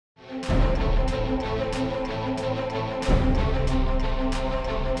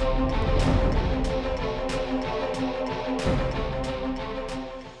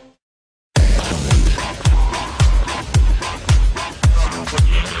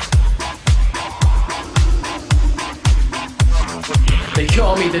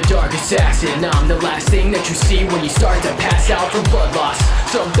call me the dark assassin. I'm the last thing that you see when you start to pass out from blood loss.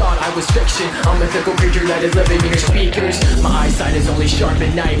 Some thought I was fiction, a mythical creature that is living in your speakers. My eyesight is only sharp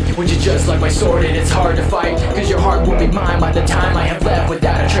at night, which is just like my sword and it's hard to fight. Cause your heart will be mine by the time I have left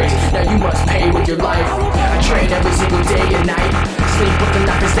without a trace. Now you must pay with your life. I train every single day and night, sleep with the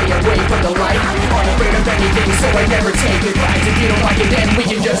knife and stay away from the light. Unafraid of anything, so I never take advice. If you don't like it, then we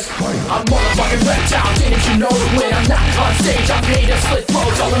can just I'm motherfucking reptile, didn't you know? When I'm not on stage, I'm paid to split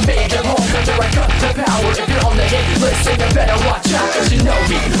throats. I'll invade your home after I cut the power. If you're on the hit list, then you better watch out. Cause you know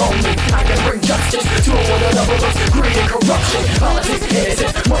me, only I can bring justice to a world of overlooks, greed and corruption. Politics,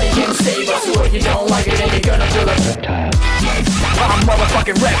 innocence, money can save us. So if you don't like it, then you're gonna feel like reptile. I'm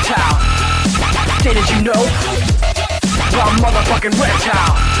motherfucking reptile, didn't you know? I'm motherfucking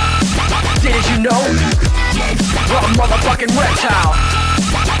reptile, didn't you know? I'm motherfucking reptile,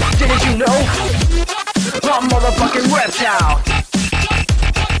 didn't you know? I'm motherfucking reptile.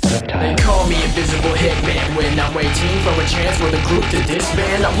 They call me invisible hitman when I'm waiting for a chance for the group to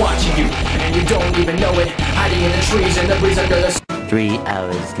disband. I'm watching you, and you don't even know it, hiding in the trees and the breeze under the 3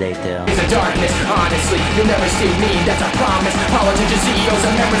 hours later. It's a darkness, honestly, you'll never see me, that's a promise. Politicians, CEOs,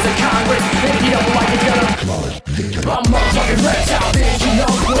 and members of Congress. If you don't like it, I'm motherfucking reptile, didn't you know?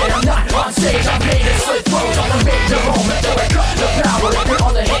 When I'm not on stage, I'm paid to slit throats. I'll invade the room after I cut the power. If you're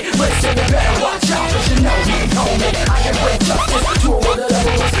on the hit list, then you better watch out. Cause you know me, homie, I can bring justice to a world of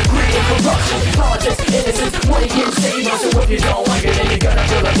overlooks, greed and corruption. Politics, innocence, money can save us. So if you don't like it, then you're gonna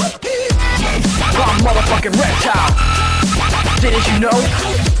feel it. I'm motherfucking reptile, didn't you know?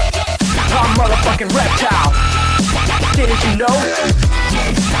 I'm motherfucking reptile, didn't you know?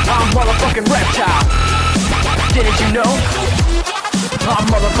 I'm motherfucking reptile, didn't you know? I'm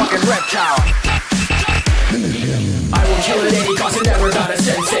motherfucking reptile. I will kill at any cost and never got a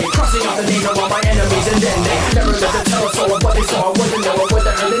sensei. Crossing off the names of all my enemies and then they never lived to tell a soul of what they saw. Wouldn't know what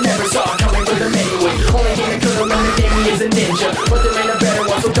the hell they never saw coming with them anyway. Only thing that could have eliminated me is a ninja, but there ain't a better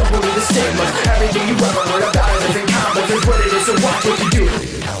one, so don't believe the stigma. Everything you ever heard about it is incompetent, is what it is, so watch what you do.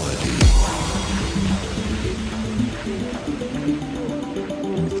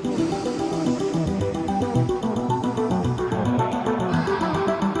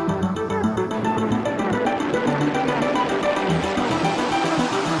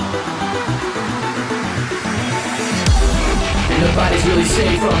 Nobody's really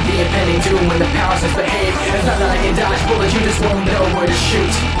safe from the impending doom when the powers misbehave. It's not that I can dodge bullets, you just won't know where to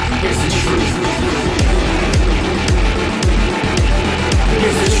shoot. Here's the truth.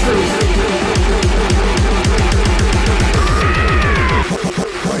 Here's the truth.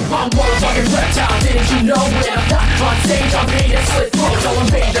 I'm motherfucking reptile, didn't you know? When I'm not on stage, I'm paid to slit throats. I'll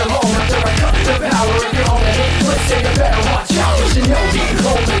invade your home after I cut the power. If you're on the hit list, then you better watch out. Cause you know me,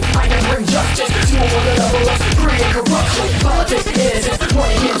 only I can bring justice to a world of overlooks, greed and corruption. Politics, innocence,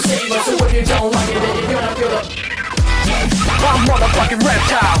 money can save us. So if you don't like it, then you're gonna feel the I'm motherfucking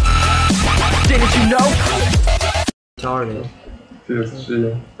reptile, didn't you know? Retarded.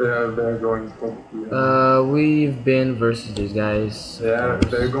 PSG, they're going to we've been versus these guys. yeah,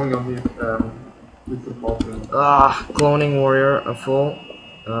 they're going on with supporting. Cloning warrior, a full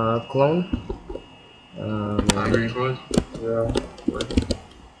clone. Angry for it? Yeah.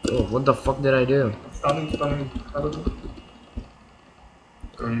 Oh, what the fuck did I do? Stunning, going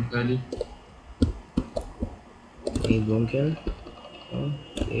ready. A Boomkin.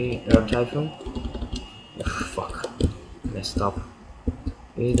 Okay, Typhoon. Fuck. Messed up.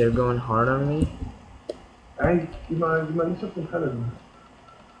 Okay, they're going hard on me. Hey, die maar niet zo veel helden.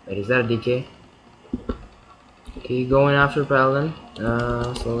 Wait, is that a DK? Okay, going after Paladin.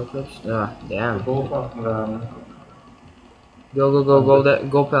 Solar Eclipse. Damn. Bol van Go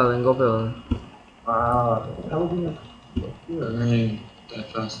Paladin, go Paladin. Paladin is Nee,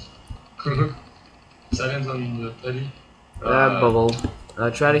 that fast. Silence on the ready. Bubble.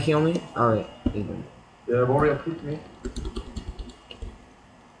 Try to heal me. Alright, even. the warrior hit me.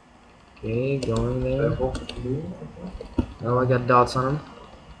 Okay, going there. They're both blue. Oh, I got dots on him.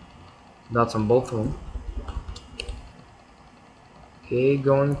 Dots on both of them. Okay,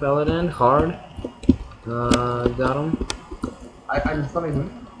 going Paladin, hard. Got him. I'm stunning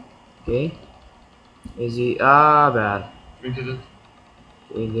him. Okay. Is he? Bad. We did it.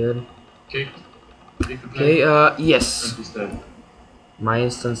 Okay, good. Kick. Kick the play. Okay, yes. And he's dead. My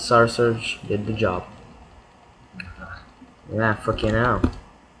instant star surge did the job. Yeah, fucking hell.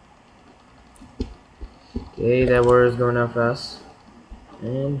 Okay, that warrior's going out fast.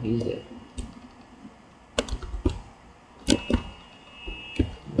 And he's dead.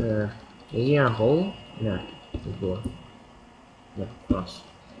 Is he on a hole? No, he's below. No, cross.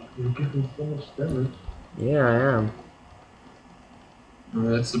 You're getting so much damage. Yeah, I am.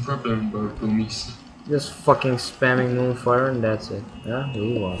 That's the problem about boomies. Just fucking spamming Moonfire and that's it. Yeah,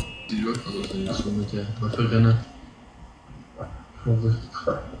 we won. Die läuft also so mit der Waffe-Renner.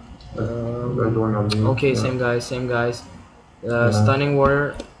 They're going on me. Okay, Yeah. same guys. Stunning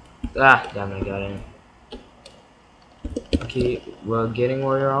warrior. Ah, damn, I got in. Okay, well, getting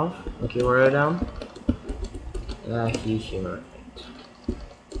warrior off. Okay, warrior down. Ah, he right.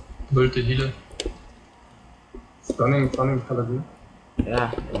 Wollte Healer. Stunning paladin.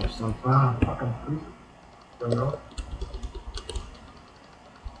 Yeah, or something. Ah, fucking please. Going on.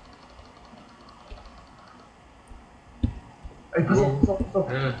 Ey, pass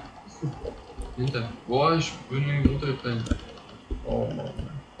auf. Ja. Hinter. Boah, ich bin irgendwie runtergefallen. Oh Mann.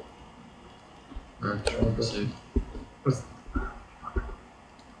 Ja, ich bin safe. Was?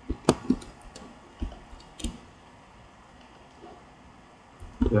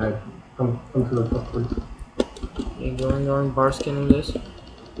 Yeah, come to the top, please. Okay, going, bar scanning this.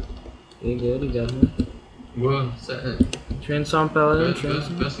 Okay, good, you got me. Boah, Trance on paladin, trance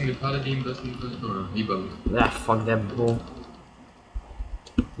on. Bursting the Paladin, bursting the Paladin. Oh, he bugged. Ah, fuck that bull.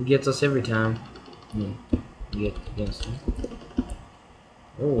 He gets us every time. Get against him.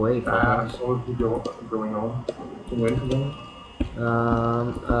 Oh wait, fuck us. What would be going on? Going to them?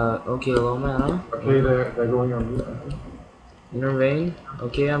 Okay, low mana. Okay, they're going on me, I think. Intervene.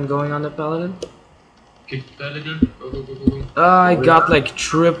 Okay, I'm going on the paladin. Kick the Paladin. Go. I got like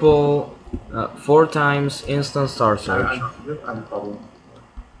triple, 4 times instant star surge. I'm probably.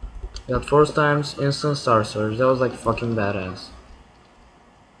 Got 4 times instant star surge. That was like fucking badass.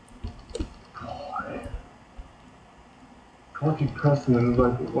 Can't keep casting in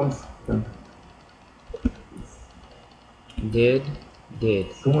like 1 second. Did.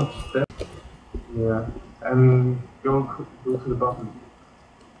 So much step. Yeah. And go to the bottom.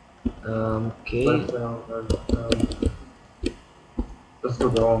 Okay. Just go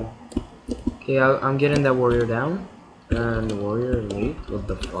down. Okay, I'm getting that warrior down. And warrior elite. What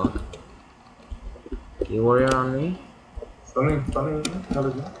the fuck? Okay, warrior on me. Stunning,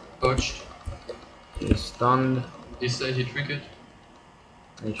 paladin. Dodged. Okay, stunned. He said he triggered.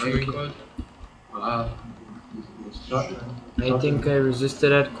 I Cold. Ah. think I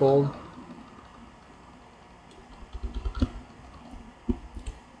resisted that cold.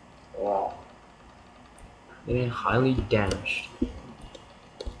 Wow. Getting highly damaged.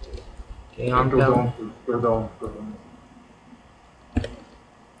 Okay, Go I'm down.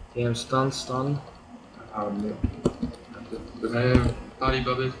 Okay, I'm stunned. Yeah. Party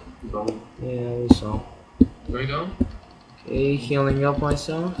bubble. Yeah, we saw. Going down? Okay, healing up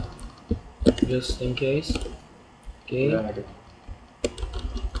myself. Just in case. Okay.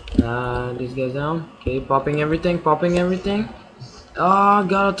 This guy's down. Okay, popping everything. Ah,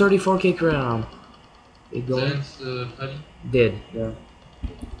 got a 34k crit on him. Keep going. Silence Paddy. Did. Yeah.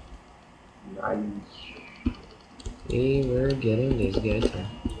 Nice. Okay, we're getting this guy too.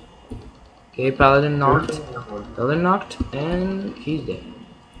 Okay, paladin knocked. And he's dead.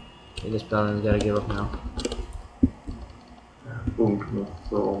 Okay, this paladin's gotta give up now. Boom.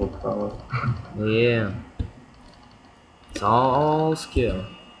 So overpowered. Yeah. It's all skill.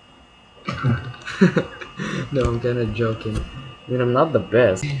 No, I'm kinda joking. I mean, I'm not the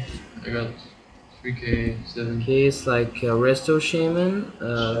best. I got 3k7. Okay, it's like Resto Shaman,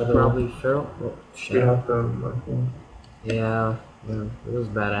 probably Feral. Oh, We shit. have them, I think. Yeah, it was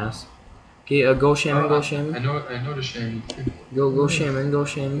badass. Okay, go Shaman. I know the shame. Go Shaman.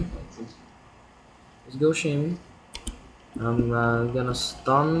 Let's go Shaman. I'm gonna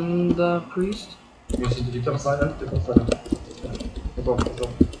stun the priest. Was it the Jump silent.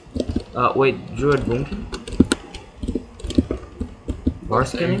 Wait, Druid Boomkin? Bar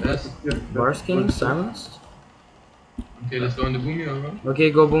scanning? Bar scanning? Silenced? Okay, let's go on the boomy or what?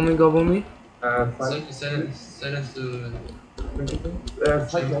 Okay, go Boomy. Silence the...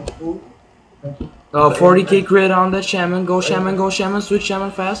 Cyclops. 40k crit on that Shaman. Go Shaman. Switch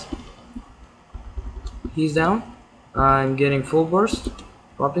Shaman fast. He's down. I'm getting full burst.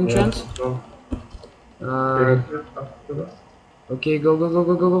 Popping trance. Okay,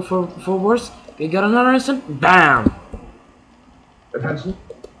 go for full burst. Okay, got another instant. BAM! Attention.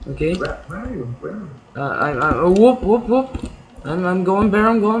 Okay. Where are you? I'm whoop. I'm going bear.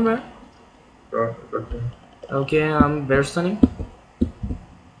 Okay. Okay, I'm bear stunning.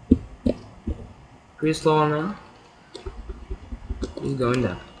 Pretty slow on man. He's going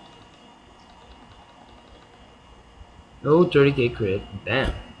down. Oh, 30k crit.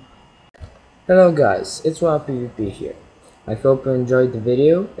 Damn. Hello guys, it's WoW PvP here. I hope you enjoyed the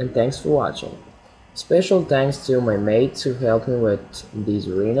video and thanks for watching. Special thanks to my mates who helped me with these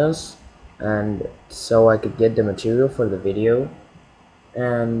arenas and so I could get the material for the video.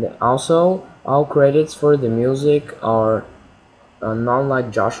 And also, all credits for the music are None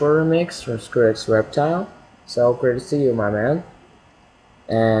Like Joshua remix from Skrillex Reptile. So credits to you, my man.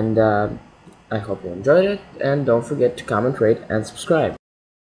 And I hope you enjoyed it, and don't forget to comment, rate, and subscribe.